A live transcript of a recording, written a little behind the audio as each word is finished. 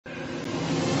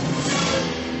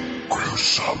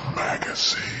Gruesome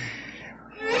Magazine.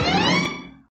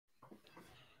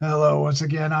 Hello, once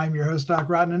again, I'm your host, Doc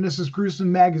Rotten, and this is Gruesome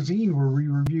Magazine, where we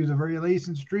review the very latest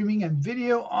in streaming and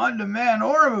video on-demand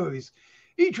horror movies.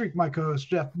 Each week, my co-hosts,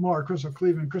 Jeff Mohr, Crystal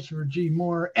Cleveland, Christopher G.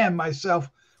 Mohr, and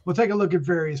myself will take a look at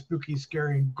various spooky,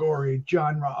 scary, and gory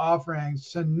genre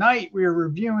offerings. Tonight, we are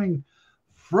reviewing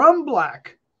From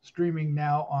Black, streaming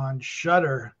now on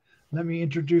SHUDDER. Let me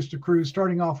introduce the crew,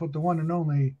 starting off with the one and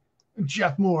only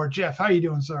Jeff Mohr. Jeff, how you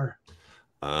doing, sir?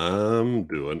 I'm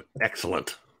doing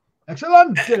excellent.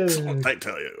 Excellent. Excellent, I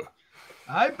tell you.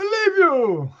 I believe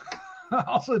you.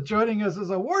 Also joining us is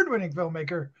award-winning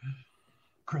filmmaker,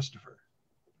 Christopher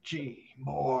G.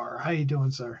 Mohr. How you doing,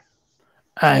 sir?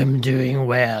 I'm doing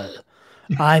well.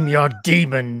 I'm your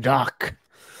demon, Doc.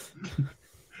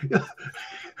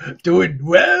 Doing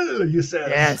well, you said.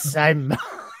 Yes, I'm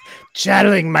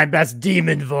channeling my best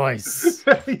demon voice.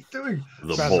 He's doing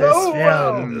The So Mohr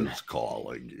well. is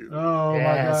calling you. Oh, my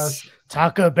Yes, gosh.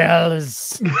 Taco Bell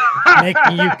is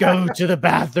making you go to the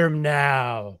bathroom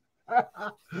now.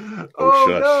 Oh,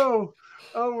 shush. no.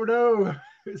 Oh, no.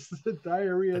 It's the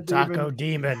diarrhea The taco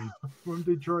demon demon. from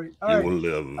Detroit. You All right. will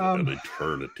live an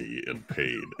eternity in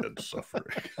pain and suffering.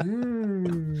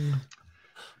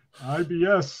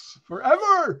 IBS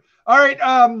forever. All right.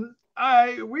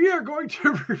 We are going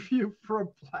to review From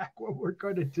Black. What we're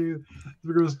going to do is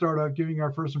we're going to start off giving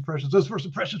our first impressions. Those first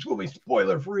impressions will be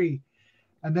spoiler free,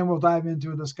 and then we'll dive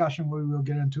into a discussion where we will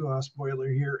get into a spoiler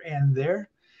here and there,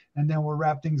 and then we'll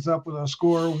wrap things up with a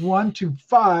score 1 to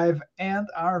 5 and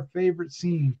our favorite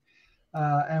scene.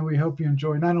 And we hope you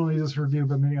enjoy not only this review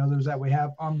but many others that we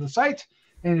have on the site.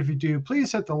 And if you do,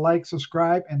 please hit the like,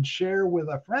 subscribe, and share with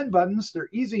a friend buttons. They're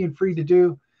easy and free to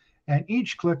do. And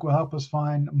each click will help us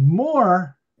find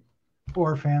more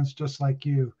horror fans just like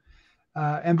you.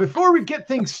 And before we get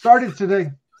things started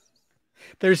today,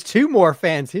 There's 2 more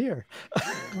fans here.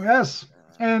 yes.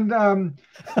 And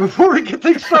before we get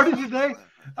things started today,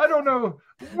 I don't know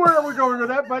where we're going with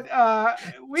that, but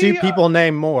 2 people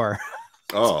named Mohr.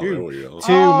 Oh, Two. there we go.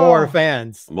 2 more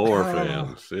fans. More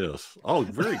fans, yes. Oh,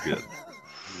 very good.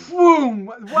 boom.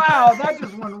 Wow, that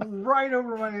just went right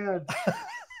over my head.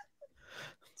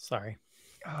 Sorry.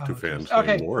 Oh, 2 fans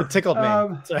okay. named Mohr. It tickled me.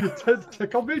 Sorry. It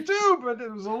tickled me too, but it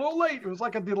was a little late. It was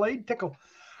like a delayed tickle.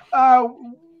 I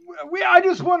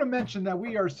just want to mention that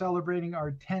we are celebrating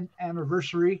our 10th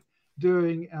anniversary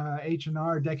doing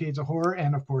H&R Decades of Horror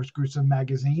and, of course, Gruesome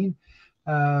Magazine.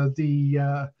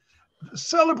 The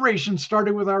celebration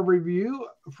started with our review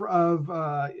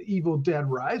of Evil Dead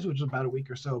Rise, which is about a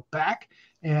week or so back,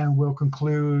 and will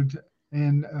conclude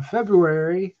in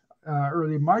February,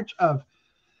 early March of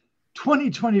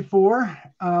 2024,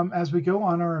 as we go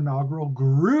on our inaugural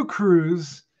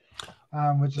Grue-Cruise,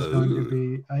 which is going to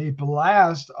be a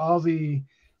blast. All the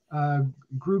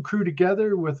Grue-Crew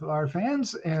together with our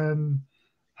fans and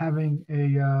having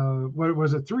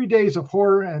a, 3 days of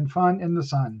horror and fun in the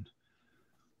sun.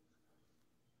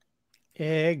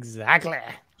 Exactly.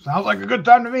 Sounds like a good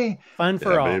time to me. Fun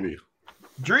for all. Baby.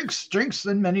 Drinks,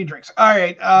 and many drinks. All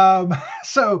right.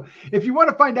 So if you want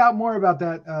to find out more about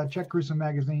that, check Gruesome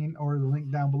Magazine or the link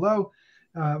down below,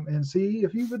 and see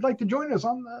if you would like to join us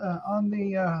on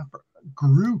the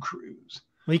Grue-Cruise.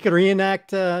 We could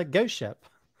reenact Ghost Ship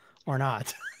or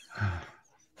not.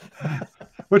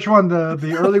 Which one?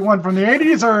 The early one from the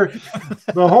 80s or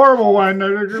the horrible one?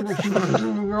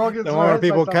 The Don't want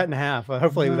people cut in half.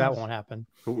 Hopefully that won't happen.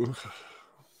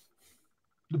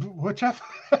 What, Jeff?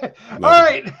 All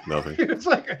right. Nothing. It's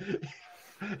like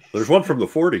There's one from the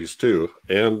 40s, too.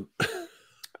 And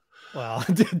Well,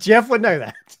 Jeff would know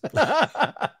that.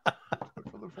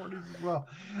 for the 40s as well.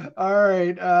 All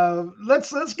right.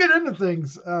 Let's get into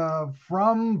things.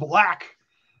 From Black,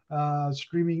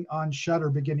 streaming on SHUDDER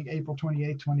beginning April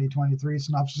 28, 2023.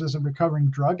 Synopsis is a recovering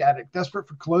drug addict desperate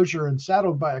for closure and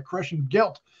saddled by a crushing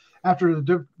guilt after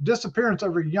the disappearance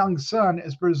of her young son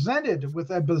is presented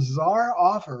with a bizarre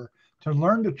offer to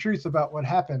learn the truth about what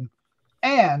happened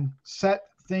and set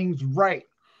things right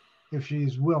if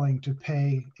she's willing to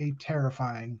pay a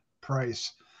terrifying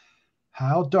price.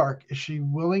 How dark is she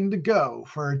willing to go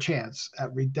for a chance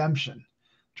at redemption?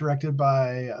 Directed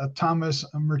by Thomas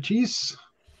Marchese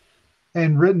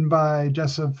and written by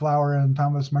Joseph Flower and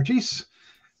Thomas Marchese.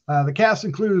 The cast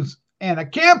includes Anna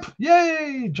Camp,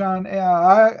 yay! John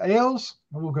Ailes,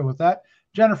 we'll go with that.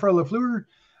 Jennifer LaFleur,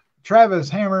 Travis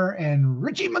Hammer, and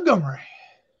Richie Montgomery.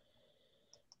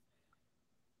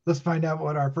 Let's find out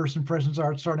what our first impressions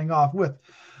are, starting off with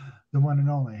the one and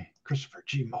only Christopher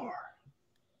G. Mohr.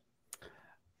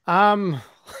 I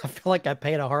feel like I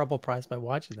paid a horrible price by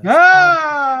watching this.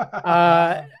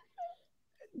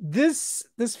 This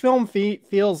film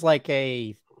feels like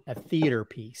a theater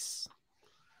piece,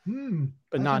 but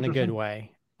That's not in a good interesting.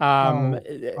 way. Oh.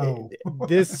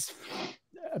 This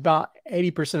about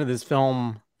 80% of this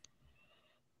film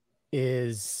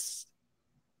is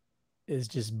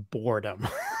just boredom.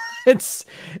 it's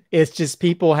just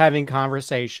people having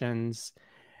conversations.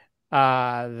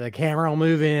 The camera will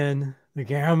move in, the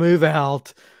camera will move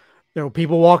out. There will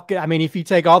people walk. I mean, if you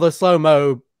take all the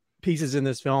slow-mo pieces in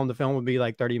this film, the film would be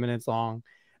like 30 minutes long.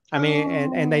 I mean,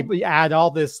 and they add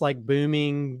all this like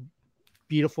booming,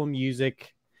 beautiful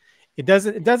music. It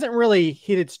doesn't really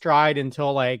hit its stride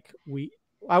until like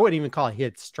I wouldn't even call it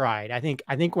hit stride. I think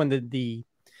when the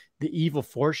evil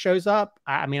force shows up,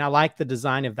 I mean, I like the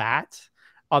design of that.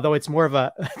 Although it's more of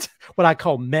a what I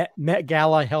call Met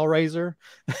Gala Hellraiser,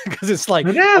 because it's like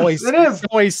it is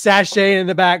always sashaying in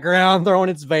the background, throwing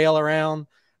its veil around.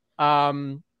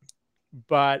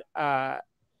 But that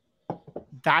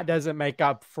doesn't make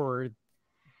up for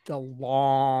the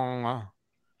long,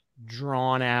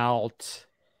 drawn out,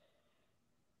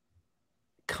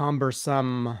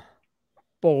 cumbersome,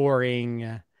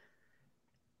 boring,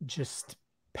 just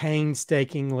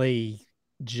painstakingly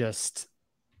just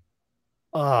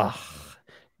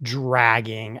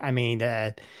dragging. I mean,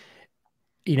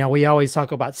 you know, we always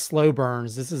talk about slow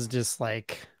burns. This is just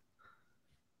like,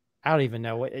 I don't even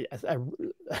know what I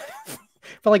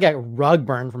felt like I got rug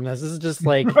burn from this. This is just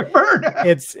like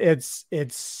it's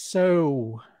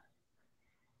so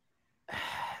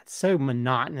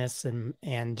monotonous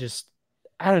and just,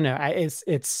 I don't know.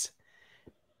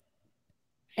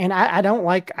 And I don't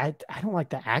like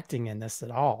the acting in this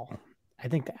at all. I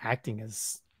think the acting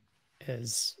is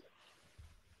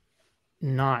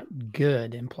not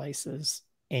good in places.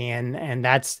 And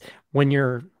that's when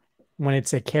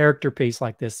it's a character piece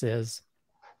like this is,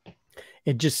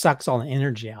 it just sucks all the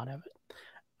energy out of it.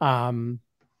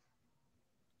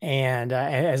 And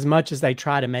as much as they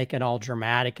try to make it all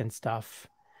dramatic and stuff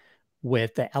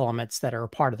with the elements that are a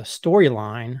part of the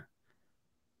storyline,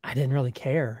 I didn't really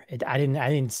care. I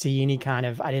didn't see any kind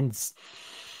of, I didn't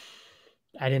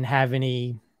have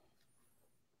any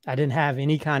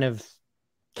kind of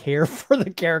care for the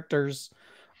characters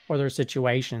or their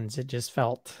situations. It just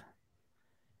felt,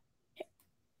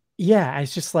 yeah,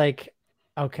 it's just like,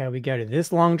 okay, we go to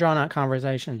this long drawn out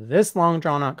conversation, to this long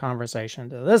drawn out conversation,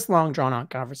 to this long drawn out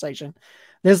conversation,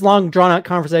 this long drawn out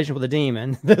conversation with a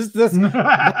demon, this that's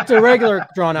a regular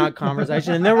drawn out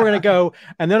conversation. And then we're going to go.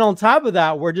 And then on top of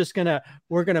that, we're going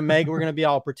to be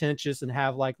all pretentious and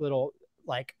have like little,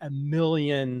 like a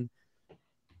million,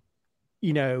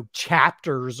 you know,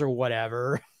 chapters or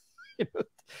whatever,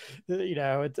 you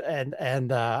know, it's,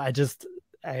 and I just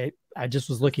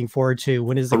was looking forward to,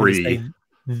 when is it going to say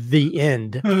the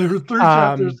end? There were 3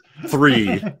 chapters.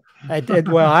 3.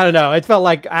 Well, I don't know. It felt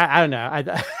like, I don't know.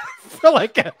 I felt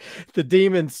like the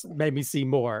demons made me see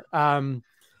more. I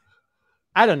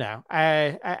don't know.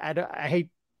 I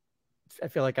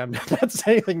feel like I'm not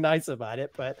saying anything nice about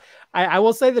it, but I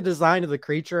will say the design of the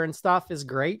creature and stuff is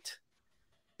great,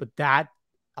 but that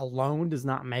alone does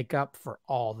not make up for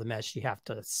all the mess you have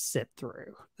to sit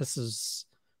through. This was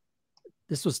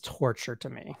torture to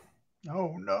me.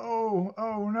 Oh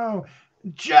no.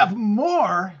 Jeff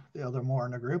Mohr, the other Mohr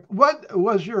in the group, what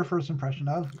was your first impression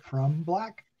of From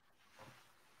Black?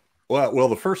 Well,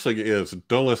 the first thing is,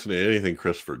 don't listen to anything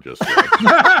Christopher just said.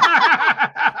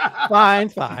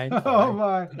 Fine. Oh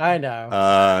my! I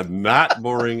know. Not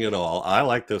boring at all. I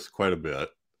like this quite a bit,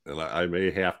 and I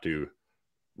may have to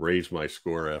raise my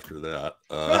score after that.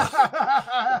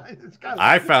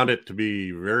 I found it to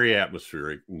be very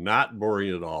atmospheric, not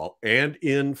boring at all, and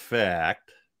in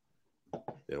fact,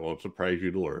 it won't surprise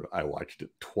you to learn, I watched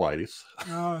it twice.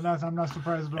 Oh, I'm not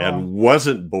surprised at all. And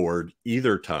wasn't bored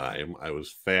either time. I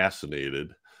was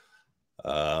fascinated.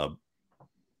 However,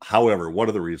 one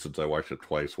of the reasons I watched it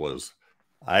twice was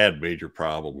I had major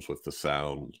problems with the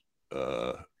sound,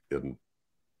 at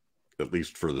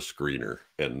least for the screener,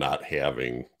 and not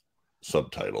having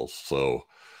subtitles. So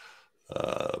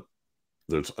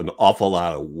there's an awful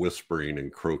lot of whispering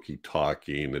and croaky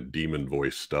talking and demon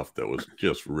voice stuff that was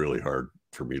just really hard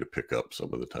for me to pick up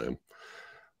some of the time.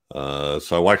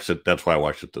 So I watched it. That's why I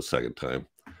watched it the second time.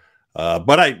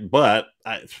 But I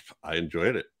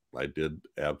enjoyed it. I did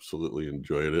absolutely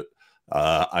enjoyed it.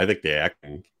 I think the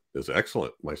acting is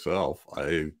excellent myself.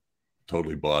 I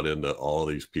totally bought into all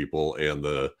these people, and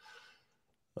the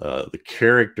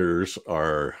characters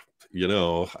are, you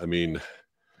know, I mean,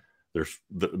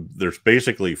 there's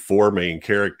basically 4 main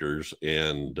characters,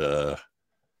 and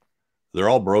they're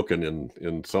all broken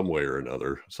in some way or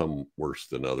another, some worse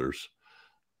than others.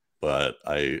 But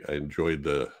I enjoyed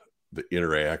the the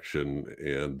interaction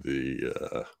and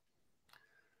the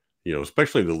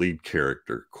especially the lead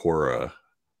character Cora,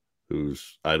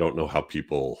 who's, I don't know how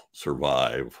people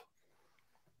survive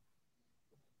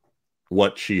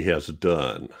what she has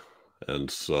done. And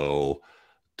so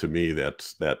to me,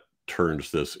 that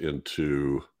turns this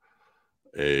into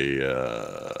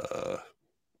a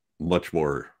much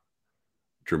more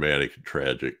dramatic and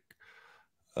tragic.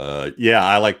 Yeah,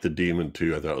 I like the demon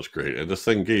too. I thought it was great. And this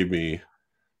thing gave me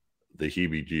the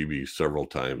heebie-jeebies several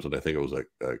times. And I think it was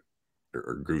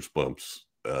or goosebumps.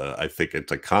 I think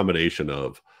it's a combination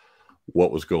of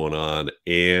what was going on,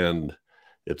 and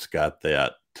it's got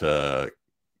that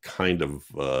kind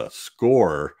of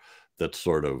score that's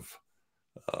sort of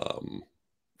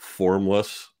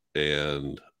formless,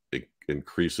 and it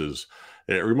increases.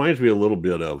 And it reminds me a little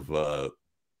bit of the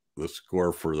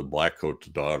score for the Blackcoat's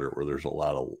Daughter, where there's a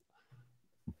lot of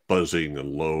buzzing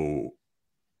and low,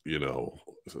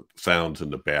 sounds in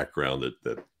the background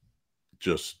that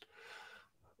just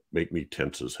make me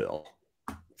tense as hell.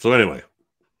 So anyway,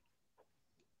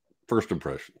 first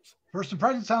impressions. First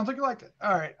impression sounds like you liked it.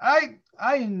 All right, I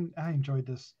enjoyed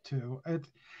this too.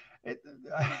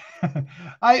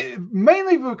 I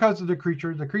mainly because of the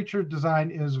creature. The creature design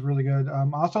is really good. I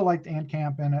also liked Anna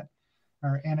Camp in it,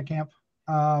 or Anna Camp.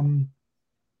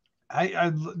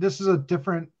 This is a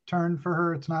different turn for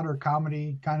her. It's not her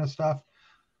comedy kind of stuff.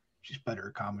 She's better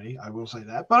at comedy, I will say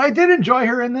that. But I did enjoy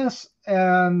her in this,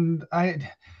 and I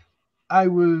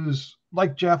was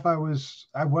like Jeff. I was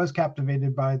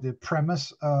captivated by the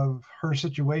premise of her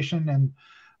situation and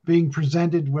being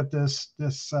presented with this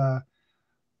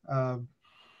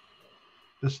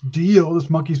deal, this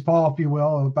monkey's paw, if you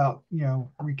will, about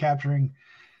recapturing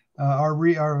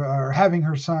or having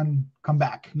her son come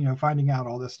back. Finding out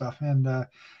all this stuff, and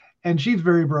she's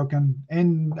very broken,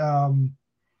 and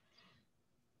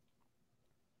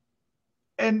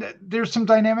there's some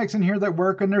dynamics in here that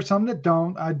work, and there's some that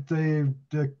don't.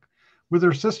 With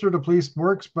her sister, the police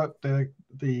works, but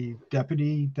the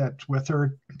deputy that's with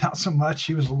her, not so much.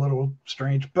 She was a little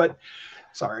strange, but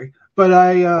sorry. But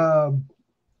I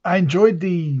enjoyed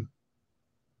the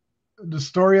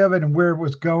story of it and where it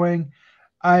was going.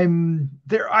 I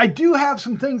do have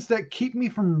some things that keep me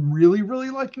from really, really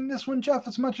liking this one, Jeff,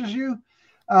 as much as you.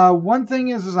 One thing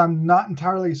is I'm not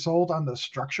entirely sold on the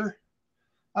structure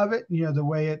of it. The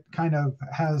way it kind of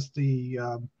has the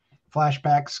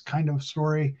flashbacks kind of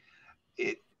story.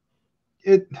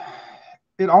 It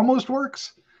almost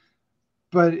works,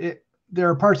 but there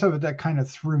are parts of it that kind of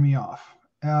threw me off.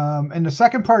 And the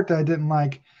second part that I didn't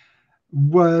like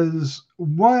was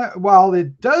while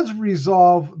it does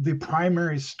resolve the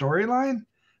primary storyline,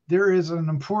 there is an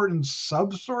important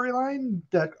sub storyline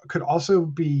that could also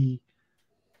be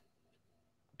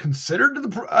considered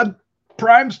a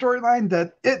prime storyline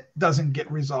that it doesn't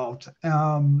get resolved.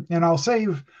 And I'll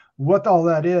save what all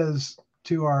that is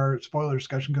to our spoiler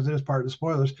discussion, because it is part of the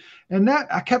spoilers. And that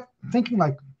I kept thinking,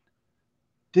 like,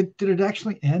 did it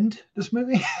actually end, this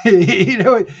movie?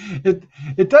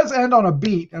 It does end on a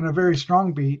beat, and a very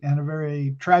strong beat, and a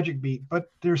very tragic beat,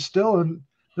 but there's still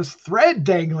this thread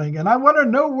dangling, and I want to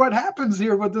know what happens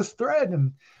here with this thread.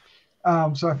 And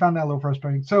so I found that a little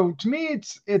frustrating. So to me,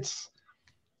 it's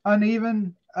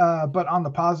uneven, but on the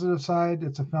positive side,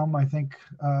 it's a film I think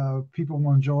people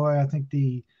will enjoy. I think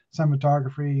the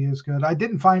cinematography is good. I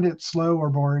didn't find it slow or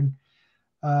boring.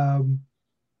 And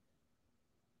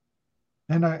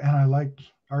I like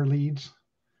our leads.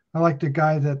 I like the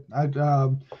guy that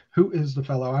who is the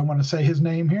fellow? I want to say his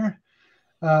name here.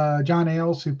 John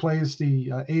Ailes, who plays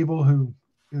the Abel, who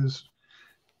is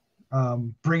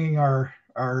bringing our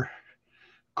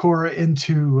Cora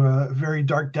into very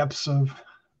dark depths of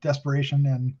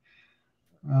desperation.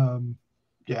 And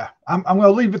yeah, I'm going to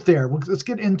leave it there. Let's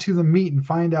get into the meat and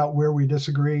find out where we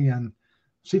disagree and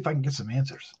see if I can get some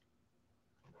answers.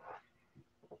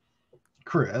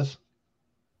 Chris.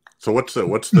 So what's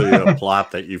the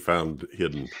plot that you found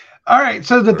hidden? All right.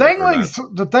 So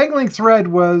the dangling thread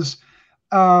was,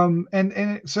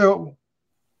 so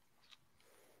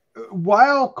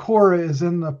while Cora is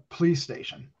in the police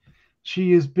station,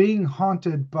 she is being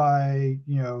haunted by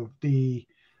the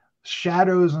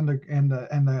shadows and the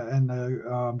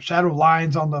shadow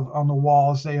lines on the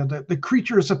walls. The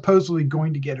creature is supposedly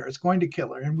going to get her. It's going to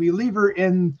kill her, and we leave her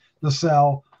in the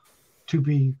cell to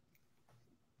be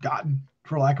gotten,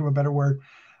 for lack of a better word.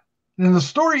 And the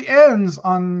story ends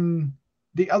on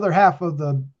the other half of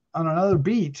on another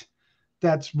beat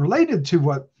that's related to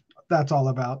what that's all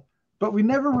about. But we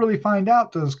never really find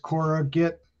out, does Cora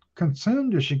get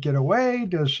consumed? Does she get away?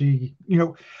 Does she,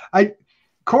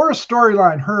 Cora's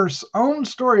storyline, her own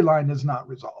storyline is not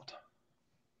resolved.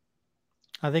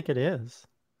 I think it is.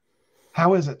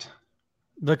 How is it?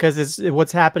 Because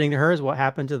what's happening to her is what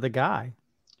happened to the guy.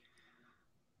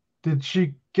 Did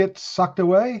she get sucked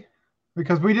away?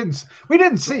 Because we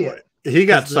didn't see it. He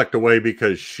got sucked away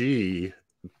because she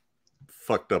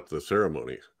fucked up the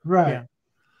ceremony. Right. Yeah.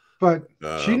 But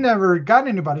she never got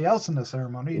anybody else in the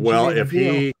ceremony. Well, if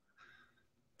he,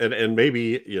 and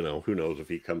maybe, you know, who knows if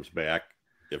he comes back,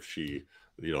 if she,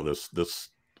 you know, this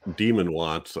demon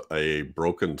wants a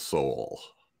broken soul,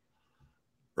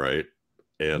 right?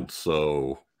 And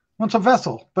so wants a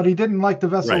vessel, but he didn't like the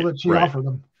vessel that she offered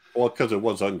him. Well, because it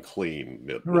was unclean.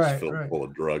 It was filled full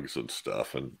of drugs and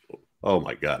stuff. And oh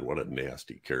my God, what a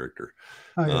nasty character.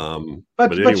 Oh, yeah.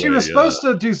 But anyway, she was supposed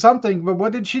to do something, but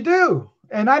what did she do?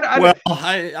 And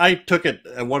I took it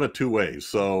one of two ways.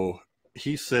 So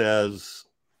he says,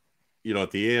 you know,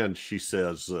 at the end, she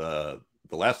says, the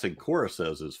last thing Cora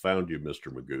says is, "Found you, Mr.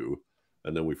 Magoo."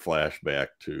 And then we flash back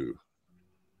to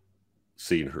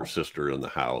seeing her sister in the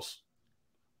house,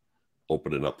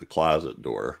 opening up the closet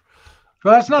door.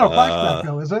 Well, that's not a flashback,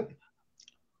 though, is it?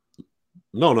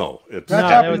 No. It's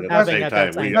happening at the same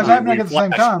time. That's happening at the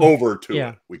same time. Over to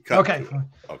it. We cut. Okay.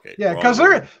 Okay. Yeah, because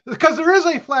there is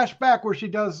a flashback where she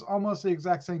does almost the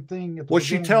exact same thing. At the well,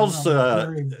 she tells.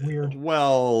 very weird.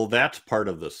 Well, that's part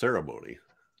of the ceremony.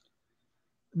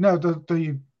 No,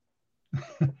 the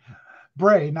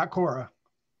Bray, not Cora.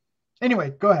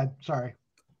 Anyway, go ahead. Sorry.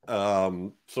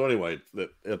 So anyway,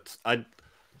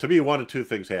 to me, one of two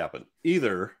things happened.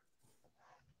 Either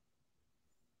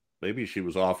maybe she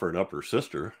was offering up her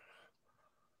sister,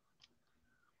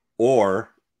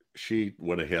 or she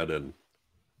went ahead and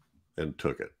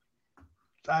took it.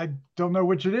 I don't know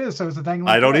which it is. So it's a thing.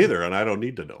 I don't either, and I don't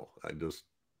need to know. I just.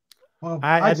 Well,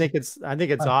 I think it's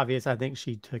obvious. I think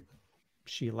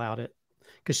she allowed it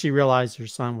because she realized her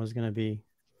son was going to be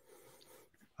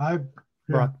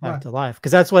brought back to life,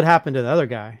 because that's what happened to the other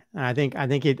guy. And I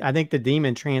think the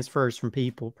demon transfers from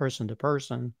person to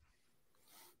person.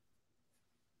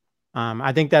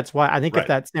 I think that's why. I think if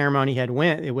that ceremony had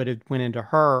it would have went into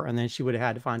her, and then she would have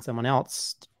had to find someone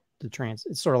else to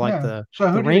It's sort of like the. So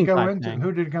who did it go into?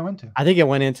 Who did it go into? I think it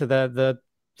went into the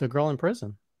girl in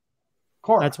prison.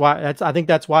 Cora. I think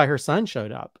that's why her son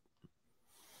showed up.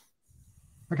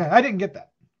 Okay, I didn't get that.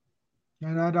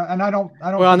 And I don't.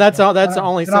 Well, and that's the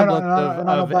only semblance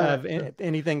of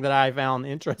anything that I found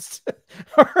interest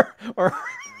or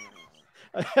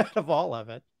of all of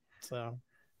it. So,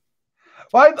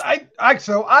 well,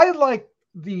 I like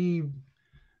the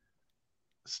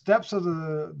steps of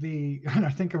the I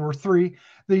think there were 3,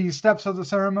 the steps of the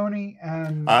ceremony,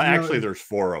 and actually there's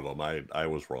 4 of them. I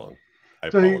was wrong. I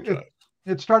apologize.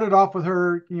 It started off with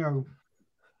her,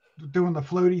 doing the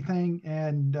floaty thing,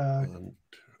 and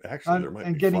actually there might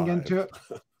be getting 5. into it.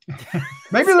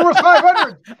 Maybe there was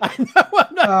 500. I know,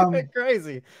 I'm not going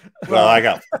crazy.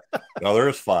 Well, there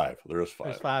is 5. There is 5.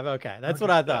 There's 5. Okay, that's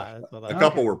what I thought. A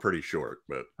couple were pretty short,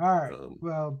 but all right.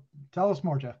 Well, tell us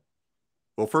more, Jeff.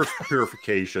 Well, first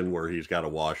purification, where he's got to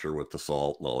wash her with the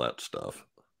salt and all that stuff,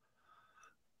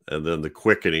 and then the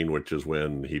quickening, which is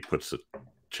when he puts the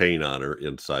chain on her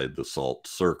inside the salt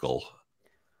circle,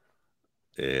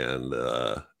 and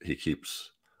he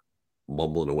keeps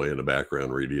mumbling away in the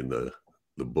background reading the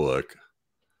book,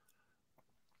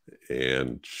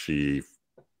 and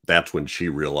that's when she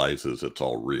realizes it's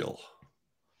all real,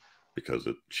 because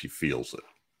she feels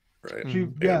it, right? She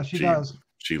does.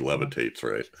 She levitates,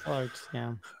 right?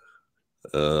 Yeah.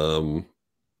 And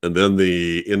then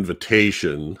the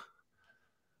invitation,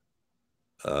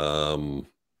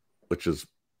 which is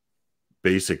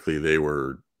basically they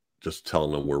were just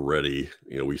telling them, "We're ready,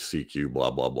 we seek you, blah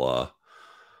blah blah."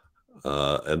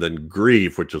 And then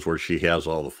grief, which is where she has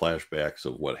all the flashbacks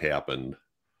of what happened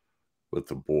with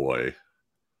the boy,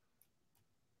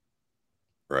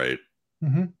 right?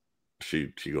 Mm-hmm.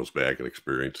 She goes back and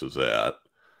experiences that.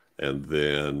 And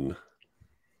then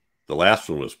the last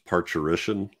one was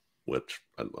parturition, which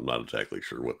I'm not exactly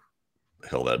sure what the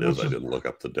hell that is. I didn't look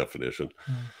up the definition.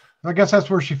 I guess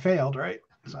that's where she failed, right?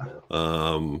 So.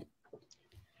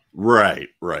 Right.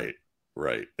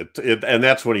 And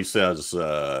that's when he says,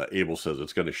 Abel says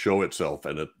it's going to show itself,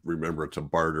 and remember, it's a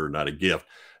barter, not a gift.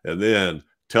 And then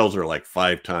tells her like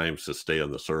 5 times to stay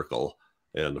in the circle.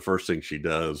 And the first thing she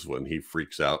does when he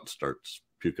freaks out and starts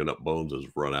puking up bones is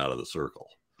run out of the circle.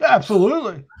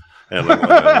 Absolutely. And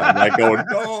I'm like going,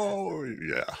 no,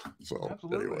 yeah. So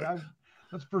absolutely. Anyway.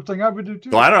 That's the first thing I would do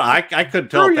too. So I couldn't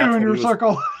tell if that's you in your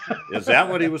circle. Is that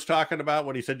what he was talking about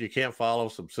when he said you can't follow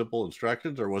some simple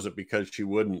instructions, or was it because she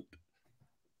wouldn't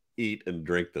eat and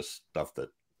drink the stuff that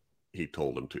he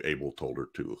told him to? Abel told her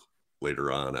to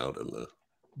later on out in the.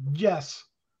 Yes.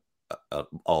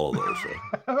 all of those.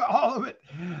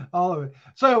 All of it.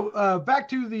 So back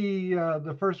to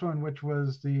the first one, which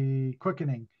was the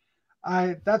quickening.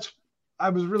 I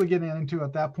was really getting into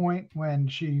at that point when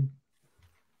she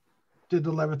did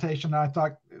the levitation. I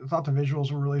thought the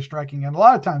visuals were really striking, and a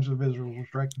lot of times the visuals were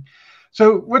striking.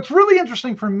 So what's really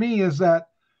interesting for me is that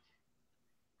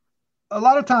a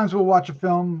lot of times we'll watch a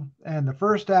film and the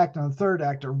first act and the third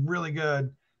act are really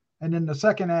good, and then the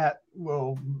second act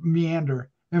will meander.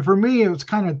 And for me, it was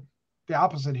kind of the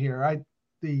opposite here. I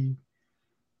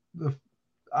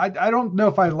don't know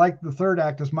if I like the third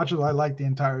act as much as I like the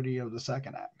entirety of the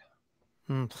second act.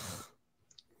 I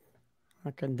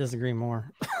couldn't disagree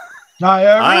more.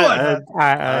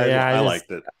 I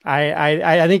liked it.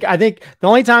 I think the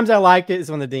only times I liked it is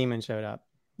when the demon showed up.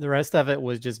 The rest of it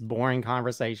was just boring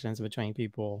conversations between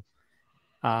people.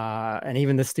 And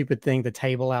even the stupid thing, the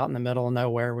table out in the middle of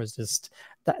nowhere was just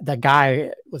the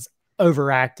guy was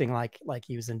overacting like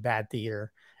he was in bad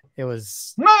theater. It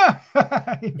was yeah.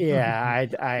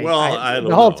 The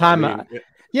whole time.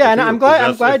 And I'm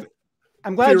glad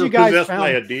you guys found by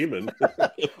a demon.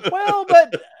 well,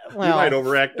 you might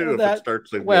overact too if it starts.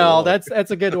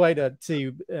 That's a good way to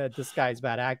disguise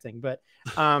bad acting. But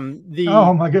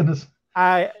oh my goodness.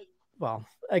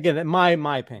 Again,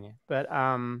 my opinion, but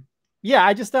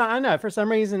I just don't. I don't know. For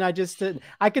some reason, I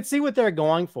could see what they're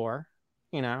going for,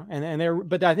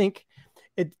 but I think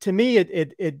to me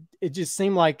it just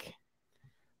seemed like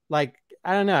I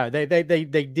don't know.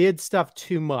 They did stuff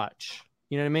too much.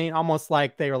 You know what I mean? Almost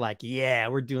like they were like, yeah,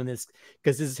 we're doing this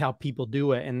because this is how people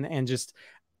do it, and just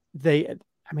they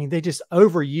just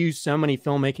overuse so many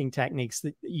filmmaking techniques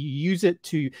that you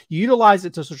utilize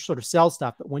it to sort of sell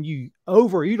stuff. But when you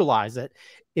overutilize it,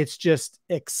 it's just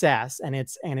excess, and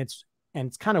it's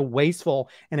kind of wasteful,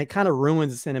 and it kind of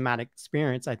ruins the cinematic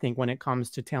experience, I think, when it comes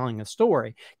to telling a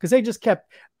story, because they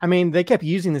kept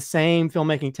using the same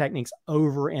filmmaking techniques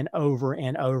over and over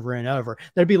and over and over.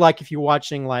 That'd be like if you're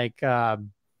watching like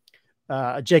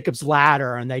Jacob's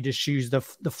Ladder and they just use the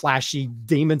flashy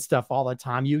demon stuff all the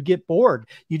time. You get bored.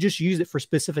 You just use it for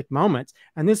specific moments.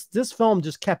 And this film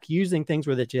just kept using things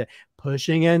where that you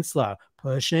pushing in slow,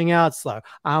 pushing out slow.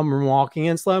 I'm walking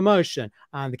in slow motion.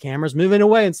 The camera's moving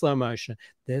away in slow motion.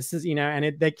 This is,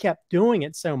 and they kept doing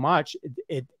it so much.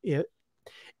 It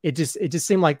just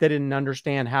seemed like they didn't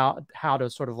understand how to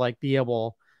sort of like be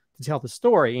able to tell the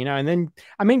story, and then,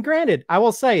 granted, I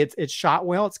will say it's shot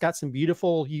well. It's got some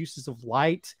beautiful uses of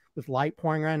light, with light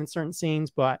pouring around in certain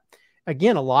scenes. But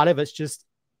again, a lot of it's just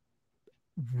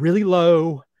really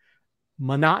low,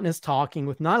 monotonous talking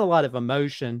with not a lot of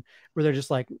emotion, where they're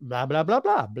just like, blah, blah, blah,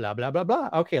 blah, blah, blah, blah, blah.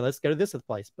 Okay, let's go to this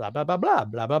place, blah, blah, blah, blah,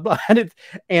 blah, blah, blah.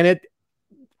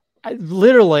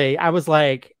 I was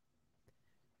like,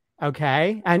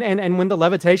 okay. And when the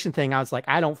levitation thing, I was like,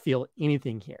 I don't feel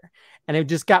anything here. And it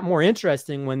just got more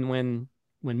interesting when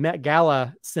Met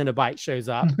Gala Cenobite shows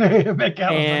up.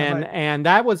 and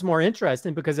that was more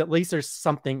interesting because at least there's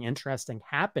something interesting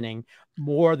happening,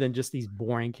 more than just these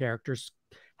boring characters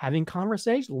having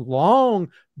conversations,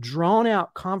 long, drawn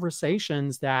out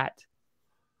conversations that,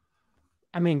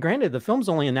 granted, the film's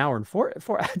only an hour and four.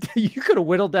 You could have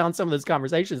whittled down some of those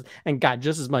conversations and got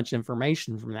just as much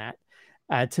information from that.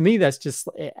 To me, that's just,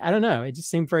 I don't know. It just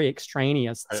seemed very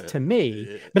extraneous to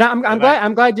me. But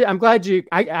I'm glad you.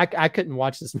 I couldn't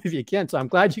watch this movie again, so I'm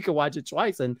glad you could watch it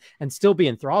twice and still be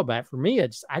enthralled by it. For me,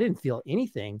 I didn't feel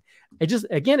anything. It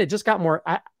just got more.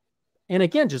 And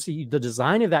again, just the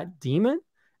design of that demon.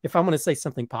 If I'm going to say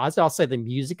something positive, I'll say the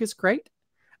music is great.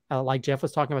 Like Jeff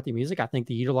was talking about the music, I think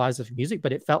they utilized the music,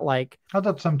 but it felt like, I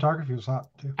thought cinematography was hot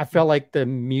too. I felt like the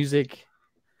music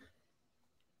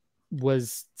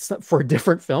was for a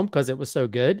different film because it was so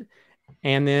good.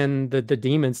 And then the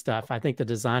demon stuff, I think the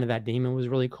design of that demon was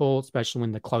really cool, especially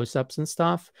when the close-ups and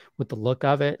stuff with the look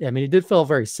of it. It did feel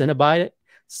very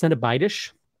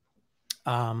Cenobite-ish.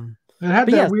 It had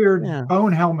that weird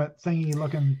bone helmet thingy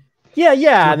looking.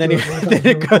 Yeah. And then,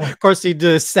 of course, he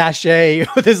did a sachet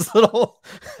with his little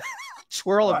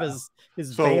swirl of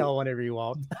his veil whenever he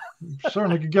walked.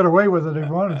 Certainly could get away with it if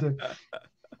he wanted to.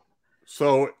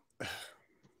 So I'm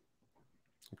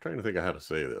trying to think of how to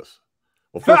say this.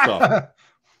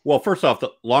 Well, first off,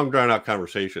 the long drawn out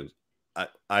conversations.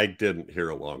 I didn't hear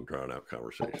a long drawn out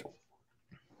conversation.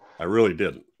 I really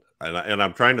didn't. and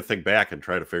I'm trying to think back and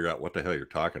try to figure out what the hell you're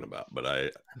talking about.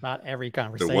 But about every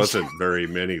conversation. There wasn't very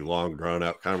many long, drawn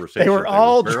out conversations. They were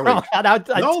all drawn out.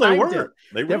 No, they weren't.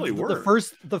 They really were.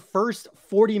 The first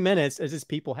 40 minutes is just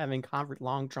people having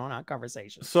long, drawn out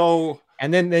conversations. So,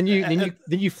 and then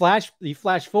you flash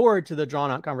forward to the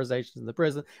drawn out conversations in the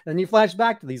prison, and then you flash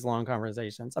back to these long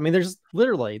conversations. I mean, there's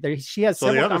literally she has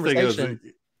several conversations. Thing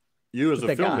is, you as a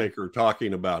filmmaker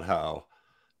talking about how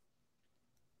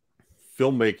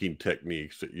filmmaking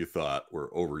techniques that you thought were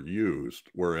overused,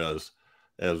 whereas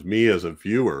as me as a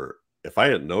viewer, if I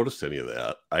hadn't noticed any of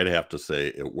that, I'd have to say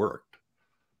it worked.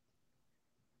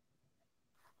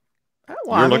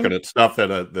 Well, you're looking at stuff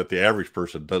that the average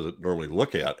person doesn't normally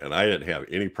look at, and I didn't have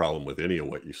any problem with any of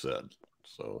what you said.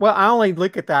 So, well, I only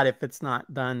look at that if it's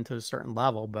not done to a certain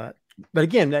level, but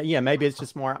again, yeah, maybe it's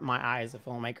just more my eye as a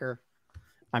filmmaker.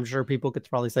 I'm sure people could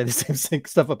probably say the same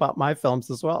stuff about my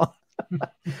films as well.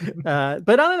 But I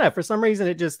don't know. For some reason,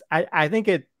 it just I think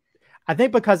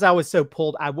because I was so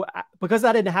pulled, because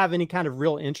I didn't have any kind of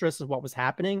real interest in what was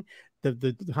happening,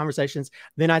 the conversations.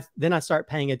 Then I start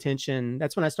paying attention.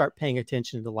 That's when I start paying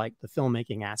attention to like the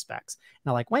filmmaking aspects.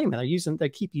 And I'm like, wait a minute, they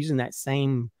keep using that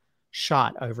same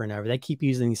shot over and over. They keep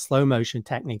using these slow motion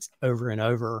techniques over and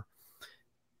over.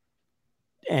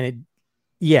 And it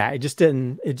just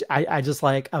didn't. I just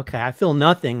like, okay, I feel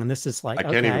nothing, and this is like, I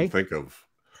can't even think of.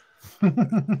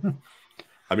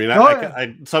 I mean,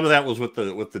 I some of that was with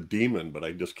the demon, but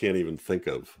I just can't even think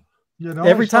of.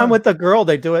 Every time with the girl,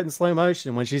 they do it in slow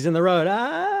motion when she's in the road.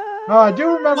 Oh, I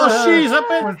do remember. She's up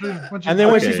in, and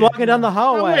then when she's walking down the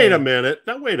hallway.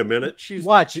 Now, wait a minute. She's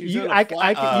watch she's you.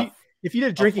 If you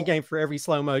did a drinking game for every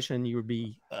slow motion, you would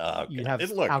be. You'd have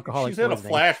alcoholic. She's in a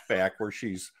flashback where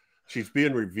she's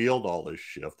being revealed all this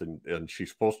shift, and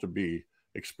she's supposed to be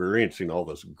experiencing all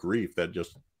this grief. That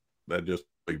just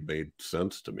made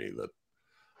sense to me. That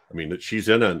she's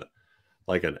in an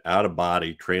out of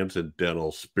body,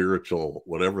 transcendental, spiritual,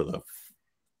 whatever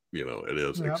it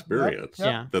is, experience.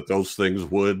 Yeah. That those things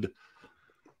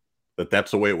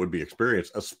that's the way it would be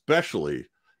experienced, especially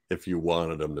if you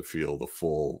wanted them to feel the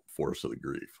full force of the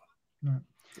grief. Yeah.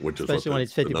 Which especially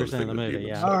is when it's 50% of the movie.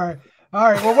 Yeah. All right.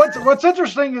 Well, what's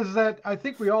interesting is that I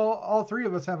think we all three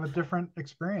of us have a different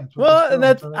experience. Well, and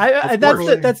that's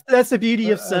the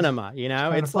beauty of cinema.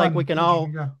 It's like we can all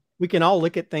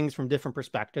look at things from different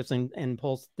perspectives and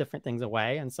pull different things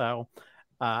away. And so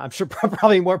I'm sure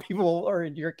probably more people are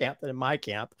in your camp than in my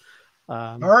camp.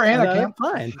 Or Anna camp.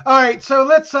 Fine. All right. So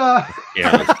let's cool.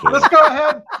 let's go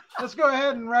ahead. Let's go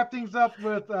ahead and wrap things up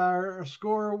with our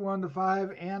score 1 to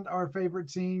 5 and our favorite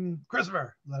scene.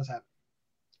 Christopher, let us have it.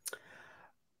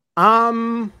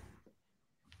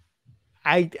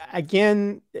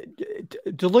 Again,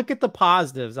 to look at the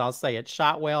positives, I'll say it's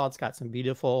shot well. It's got some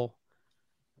beautiful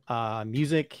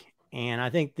music, and I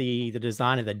think the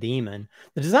design of the demon,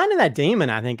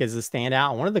 I think is a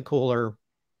standout. One of the cooler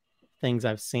things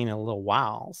I've seen in a little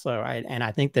while. So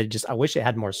I think that I wish it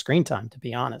had more screen time, to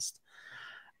be honest.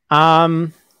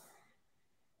 I'll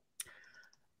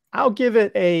give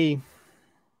it a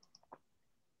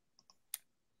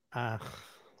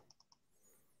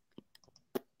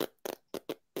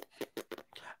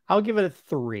I'll give it a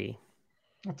 3.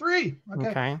 A 3.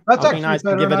 Okay. That's I'll be nice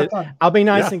and give it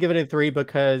and give it a 3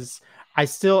 because I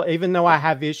still, even though I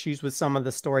have issues with some of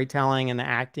the storytelling and the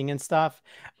acting and stuff,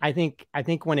 I think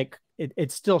when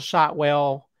it's still shot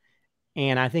well,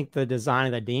 and I think the design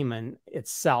of the demon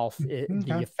itself,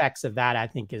 the effects of that, I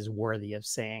think is worthy of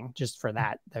seeing just for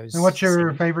that. And what's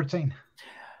your favorite scene?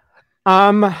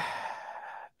 And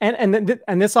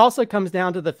this also comes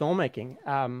down to the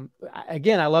filmmaking.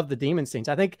 Again, I love the demon scenes.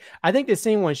 I think the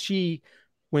scene when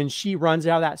she runs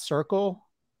out of that circle,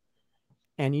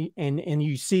 and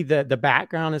you see the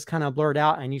background is kind of blurred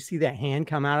out, and you see that hand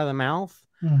come out of the mouth.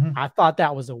 Mm-hmm. I thought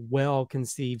that was a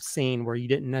well-conceived scene where you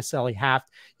didn't necessarily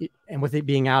and with it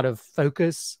being out of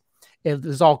focus, it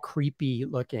was all creepy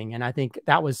looking. And I think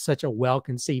that was such a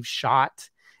well-conceived shot.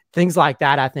 Things like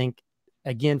that, I think,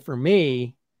 again, for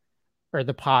me, are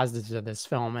the positives of this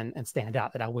film and stand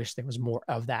out, that I wish there was more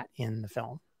of that in the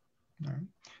film. All right.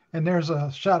 And there's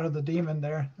a shot of the demon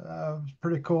there.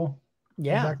 Pretty cool.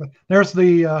 Yeah. Exactly. There's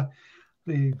the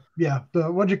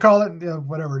what'd you call it?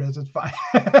 Whatever it is, it's fine.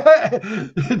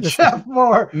 Jeff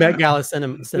Mohr. Met Gala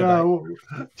Cinema.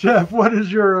 Jeff, what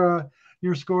is your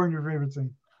score and your favorite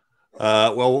scene?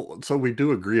 Well, so we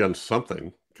do agree on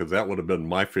something, because that would have been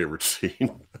my favorite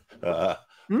scene.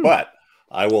 But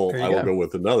I will go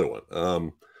with another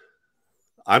one.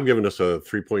 I'm giving this a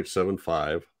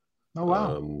 3.75. Oh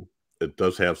wow. It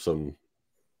does have some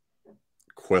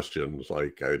questions,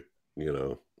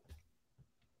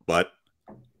 but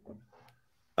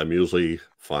I'm usually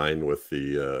fine with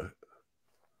the,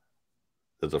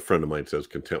 as a friend of mine says,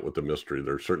 content with the mystery.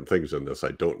 There are certain things in this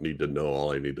I don't need to know.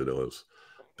 All I need to know is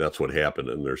that's what happened.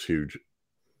 And there's huge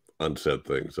unsaid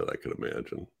things that I could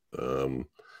imagine.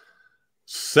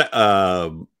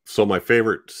 So my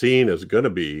favorite scene is going to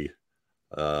be,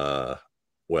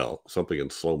 well, something in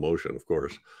slow motion, of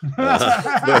course.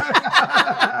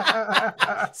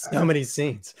 So many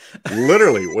scenes.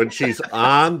 Literally, when she's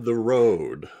on the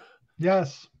road.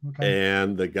 Yes. Okay.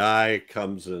 And the guy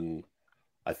comes in.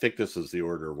 I think this is the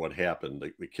order of what happened.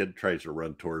 The kid tries to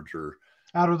run towards her.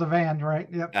 Out of the van, right?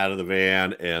 Yep. Out of the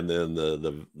van. And then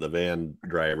the van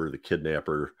driver, the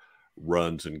kidnapper,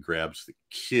 runs and grabs the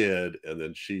kid. And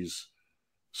then she's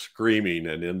screaming.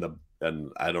 And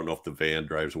I don't know if the van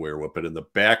drives away or what, but in the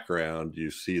background, you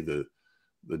see the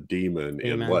demon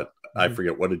in what I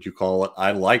forget. What did you call it?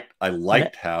 I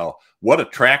liked how what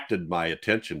attracted my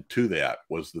attention to that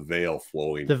was the veil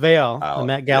flowing. The veil, out. the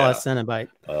Met Gala Cenobite.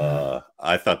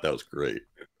 I thought that was great.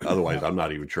 Otherwise, I'm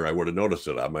not even sure I would have noticed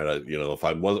it. I might have, if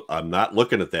I'm not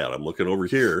looking at that, I'm looking over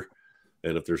here,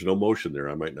 and if there's no motion there,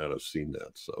 I might not have seen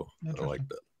that. So I like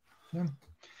that. Yeah.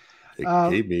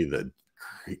 It gave me the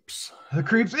creeps. The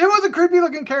creeps. It was a creepy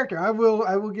looking character. I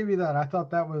will give you that. I thought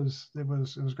that was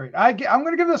great. I'm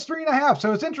going to give this 3.5.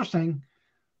 So it's interesting.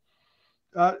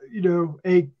 A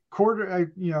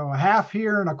quarter, a half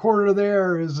here and a quarter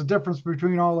there is the difference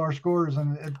between all our scores.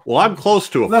 And well, I'm close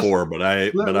to a 4, but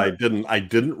I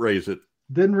didn't raise it.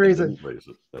 Didn't raise it.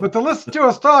 No. But to listen to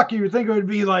us talk, you would think it would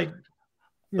be like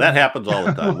that happens all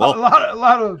the time. Well, a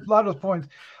lot of points.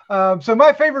 So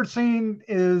my favorite scene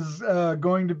is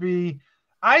going to be.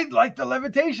 I like the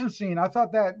levitation scene. I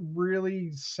thought that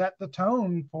really set the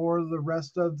tone for the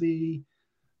rest of the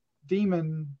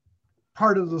demon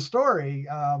part of the story.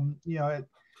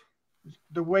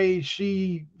 The way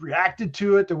she reacted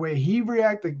to it, the way he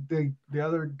reacted, the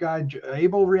other guy,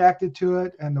 Abel, reacted to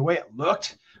it, and the way it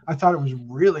looked. I thought it was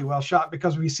really well shot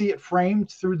because we see it framed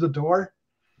through the door,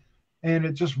 and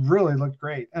it just really looked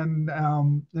great. And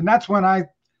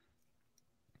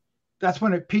that's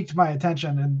when it piqued my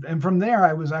attention. And from there,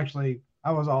 I was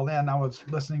all in. I was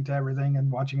listening to everything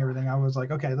and watching everything. I was like,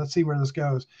 okay, let's see where this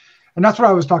goes. And that's what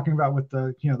I was talking about with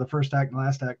the first act and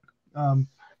last act, the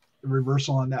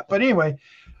reversal on that. But anyway,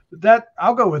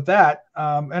 I'll go with that.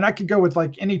 And I could go with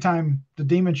like anytime the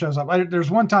demon shows up. There's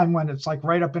one time when it's like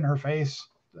right up in her face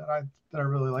that I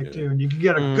really like too. And you can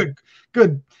get a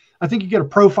good, I think you get a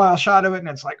profile shot of it and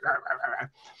it's like, rah, rah, rah.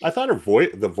 I thought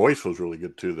the voice was really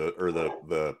good too.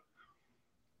 The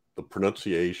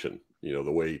pronunciation,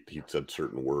 the way he said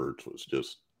certain words was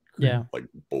just like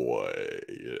boy.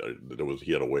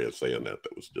 He had a way of saying that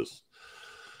was just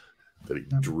that he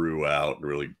drew out and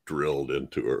really drilled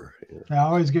into her. I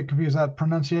always get confused that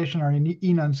pronunciation or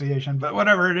enunciation, but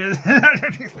whatever it is,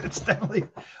 it's definitely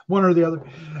one or the other.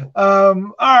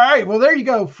 All right, well there you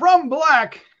go. From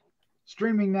Black,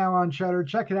 streaming now on Shudder.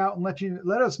 Check it out and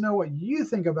let us know what you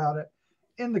think about it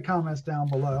in the comments down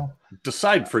below.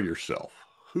 Decide for yourself.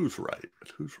 Who's right?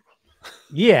 Who's wrong?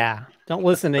 Yeah, don't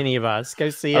listen to any of us.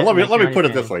 Go see it. Let me put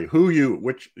it this way: who you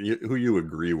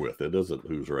agree with? It isn't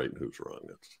who's right and who's wrong.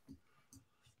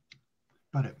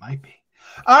 But it might be.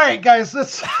 All right, guys.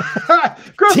 Let's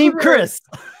Team Chris.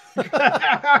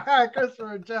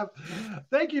 Christopher and Jeff,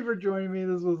 thank you for joining me.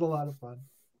 This was a lot of fun.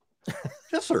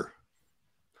 Yes, sir.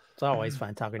 It's always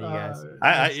fun talking to you guys.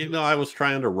 I was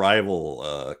trying to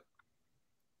rival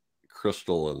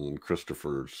Crystal and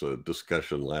Christopher's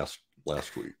discussion last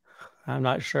week. I'm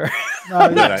not sure.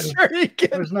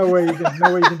 There's no way you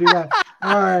can do that.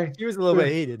 All right. He was a little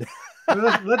bit heated.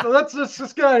 Let's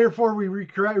just get out of here before we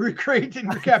recreate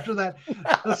and recapture that.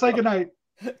 Let's say good night.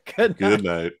 Good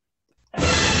night.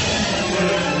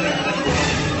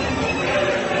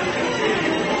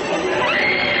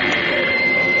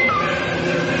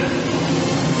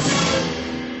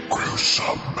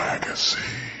 Gruesome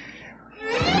Magazine.